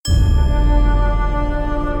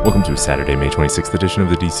Welcome to Saturday, May 26th edition of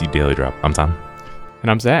the DC Daily Drop. I'm Tom. And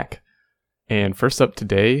I'm Zach. And first up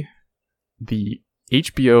today, the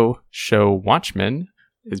HBO show Watchmen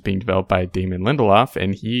is being developed by Damon Lindelof,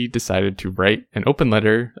 and he decided to write an open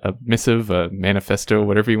letter, a missive, a manifesto,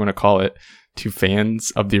 whatever you want to call it, to fans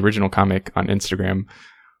of the original comic on Instagram,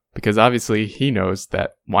 because obviously he knows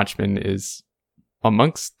that Watchmen is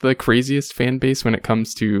amongst the craziest fan base when it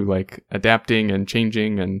comes to like adapting and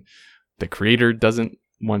changing, and the creator doesn't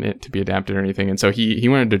want it to be adapted or anything. And so he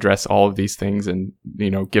wanted to address all of these things and,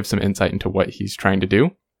 you know, give some insight into what he's trying to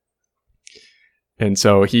do. And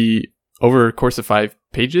so he, over a course of 5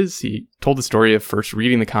 pages, he told the story of first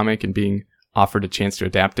reading the comic and being offered a chance to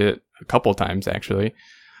adapt it a couple of times, actually.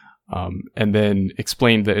 And then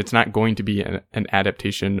explained that it's not going to be an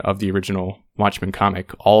adaptation of the original Watchmen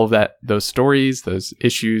comic. All of that, those stories, those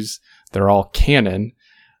issues, they're all canon,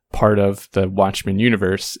 part of the Watchmen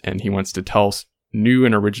universe. And he wants to tell new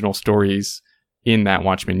and original stories in that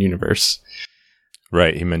Watchmen universe.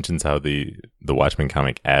 Right. He mentions how the Watchmen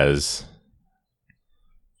comic, as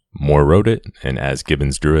Moore wrote it and as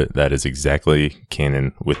Gibbons drew it, that is exactly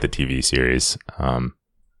canon with the TV series. Yeah,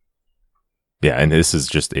 and this is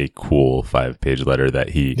just a cool 5-page letter that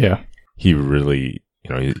he really, you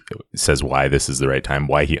know, he says why this is the right time,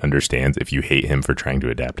 why he understands if you hate him for trying to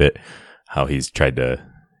adapt it, how he's tried to,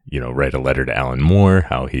 you know, write a letter to Alan Moore,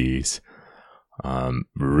 how he's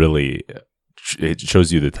really, it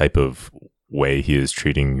shows you the type of way he is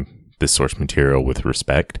treating this source material with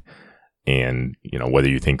respect. And, you know, whether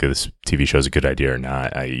you think this TV show is a good idea or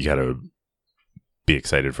not, you got to be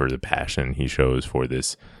excited for the passion he shows for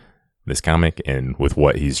this comic and with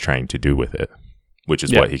what he's trying to do with it, which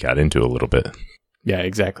is what he got into a little bit. Yeah,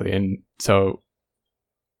 exactly. And so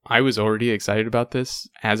I was already excited about this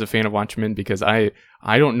as a fan of Watchmen, because I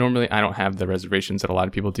don't have the reservations that a lot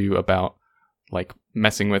of people do about like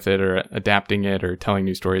messing with it or adapting it or telling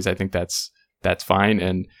new stories. I think that's fine.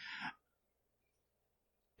 And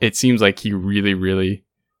it seems like he really, really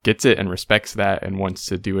gets it and respects that and wants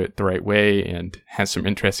to do it the right way and has some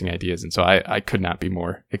interesting ideas. And so I could not be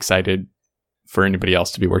more excited for anybody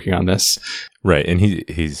else to be working on this. Right. And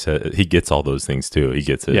he gets all those things too. He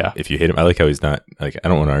gets it. Yeah. If you hate him, I like how he's not like, I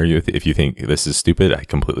don't want to argue with if you think this is stupid. I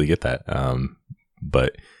completely get that.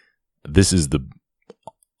 But this is the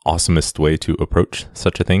awesomest way to approach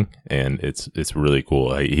such a thing. And it's really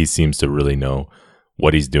cool. He seems to really know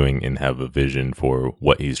what he's doing and have a vision for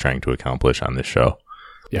what he's trying to accomplish on this show.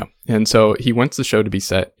 Yeah. And so he wants the show to be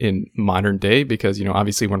set in modern day because, you know,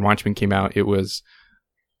 obviously when Watchmen came out, it was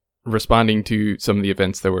responding to some of the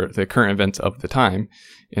events that were the current events of the time.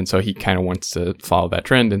 And so he kind of wants to follow that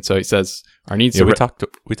trend. And so he says our needs to... We talked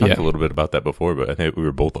a little bit about that before, but I think we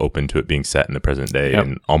were both open to it being set in the present day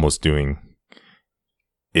and almost doing,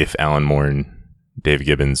 if Alan Moore and Dave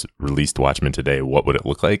Gibbons released Watchmen today, what would it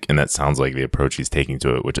look like? And that sounds like the approach he's taking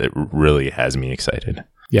to it, which it really has me excited.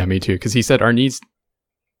 Yeah, me too. Because he said our needs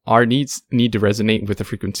need to resonate with the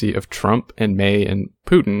frequency of Trump and May and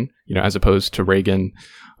Putin, you know, as opposed to Reagan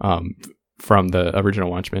from the original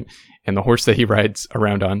Watchmen, and the horse that he rides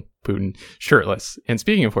around on, Putin, shirtless. And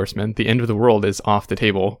speaking of horsemen, the end of the world is off the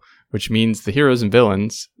table, which means the heroes and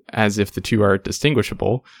villains, as if the two are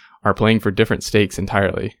distinguishable, are playing for different stakes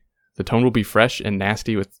entirely. The tone will be fresh and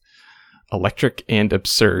nasty with electric and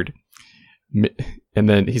absurd. And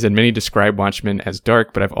then he said, many describe Watchmen as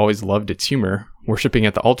dark, but I've always loved its humor, worshipping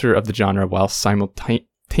at the altar of the genre while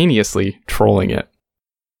simultaneously trolling it.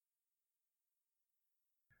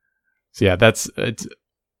 So yeah, it's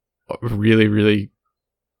really, really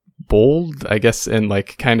bold, I guess, and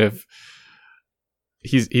like kind of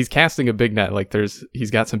he's casting a big net. Like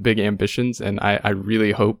he's got some big ambitions, and I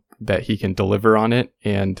really hope that he can deliver on it,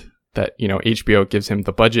 and that, you know, HBO gives him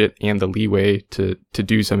the budget and the leeway to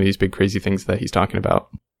do some of these big crazy things that he's talking about.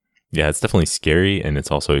 Yeah, it's definitely scary, and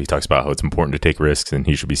it's also, he talks about how it's important to take risks, and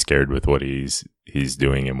he should be scared with what he's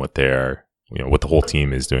doing and what they're, you know, what the whole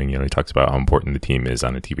team is doing. You know, he talks about how important the team is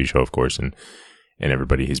on a TV show, of course, and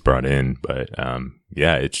everybody he's brought in. But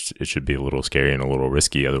yeah, it should be a little scary and a little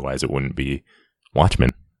risky. Otherwise, it wouldn't be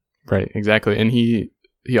Watchmen. Right, exactly. And he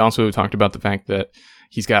also talked about the fact that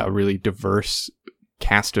he's got a really diverse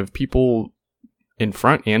cast of people in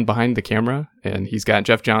front and behind the camera, and he's got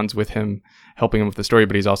Jeff Johns with him helping him with the story,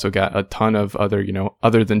 but he's also got a ton of other, you know,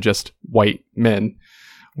 other than just white men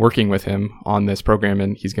working with him on this program,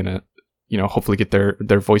 and he's gonna, you know, hopefully get their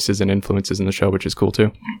voices and influences in the show, which is cool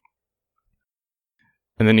too.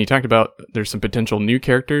 And then he talked about there's some potential new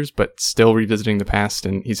characters, but still revisiting the past,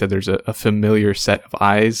 and he said there's a familiar set of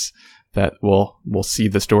eyes that will see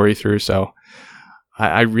the story through. So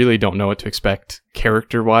I really don't know what to expect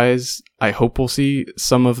character-wise. I hope we'll see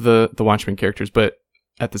some of the Watchmen characters, but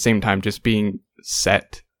at the same time, just being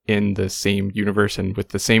set in the same universe and with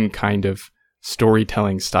the same kind of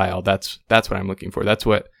storytelling style, that's what I'm looking for. That's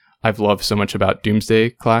what I've loved so much about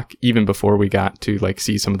Doomsday Clock, even before we got to like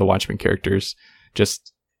see some of the Watchmen characters,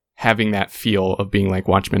 just having that feel of being like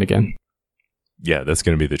Watchmen again. Yeah, that's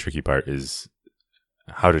going to be the tricky part, is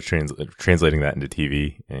how to translating that into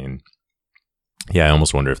TV. And yeah, I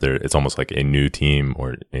almost wonder if it's almost like a new team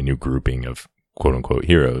or a new grouping of quote unquote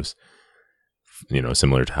heroes,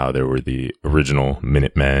 similar to how there were the original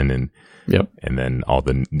Minutemen and then all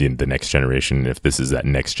the next generation. If this is that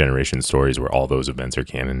next generation stories where all those events are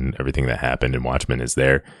canon, everything that happened in Watchmen is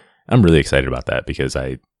there, I'm really excited about that, because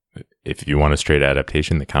if you want a straight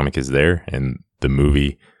adaptation, the comic is there and the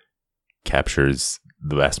movie captures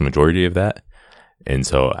the vast majority of that. And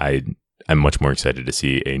so I'm much more excited to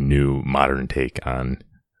see a new modern take on,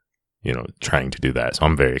 trying to do that. So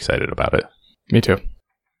I'm very excited about it. Me too.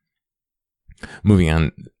 Moving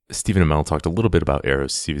on, Stephen Amell talked a little bit about Arrow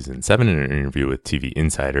Season 7 in an interview with TV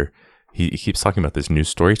Insider. He keeps talking about this new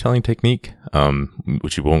storytelling technique,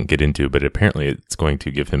 which he won't get into, but apparently it's going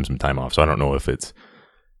to give him some time off. So I don't know if it's,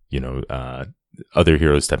 other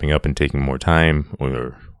heroes stepping up and taking more time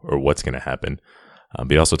or what's going to happen.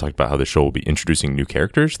 But he also talked about how the show will be introducing new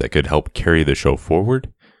characters that could help carry the show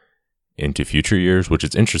forward into future years, which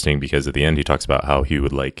is interesting because at the end he talks about how he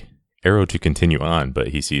would like Arrow to continue on, but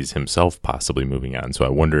he sees himself possibly moving on. So I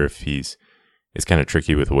wonder if it's kind of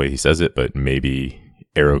tricky with the way he says it, but maybe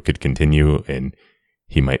Arrow could continue and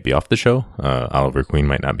he might be off the show. Oliver Queen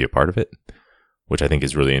might not be a part of it, which I think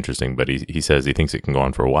is really interesting. But he says he thinks it can go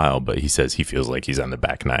on for a while, but he says he feels like he's on the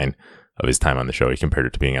back nine of his time on the show. He compared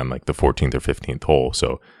it to being on like the 14th or 15th hole.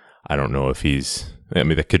 So I don't know if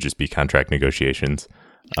that could just be contract negotiations,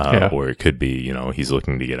 or it could be, he's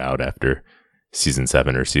looking to get out after season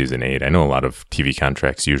 7 or season 8. I know a lot of TV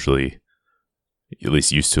contracts usually, at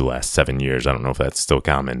least used to last 7 years. I don't know if that's still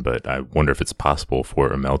common, but I wonder if it's possible for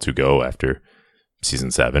Amell to go after season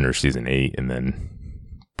 7 or season 8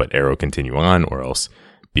 but Arrow continue on, or else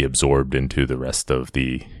be absorbed into the rest of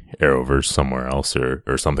the Arrowverse somewhere else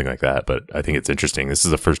or something like that. But I think it's interesting. This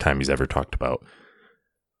is the first time he's ever talked about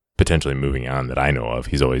potentially moving on that I know of.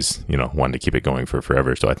 He's always, wanted to keep it going for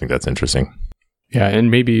forever. So I think that's interesting. Yeah, and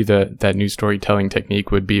maybe that new storytelling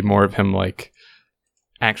technique would be more of him like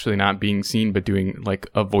actually not being seen, but doing like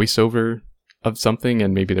a voiceover of something,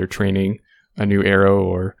 and maybe they're training a new Arrow,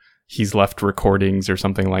 or he's left recordings or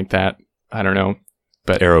something like that. I don't know.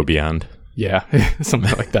 But Arrow Beyond. Yeah,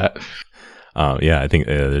 something like that. I think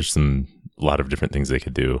there's a lot of different things they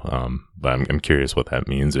could do. But I'm curious what that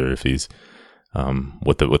means, or if he's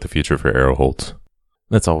what the future for Arrow holds.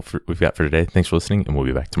 That's all we've got for today. Thanks for listening, and we'll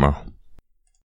be back tomorrow.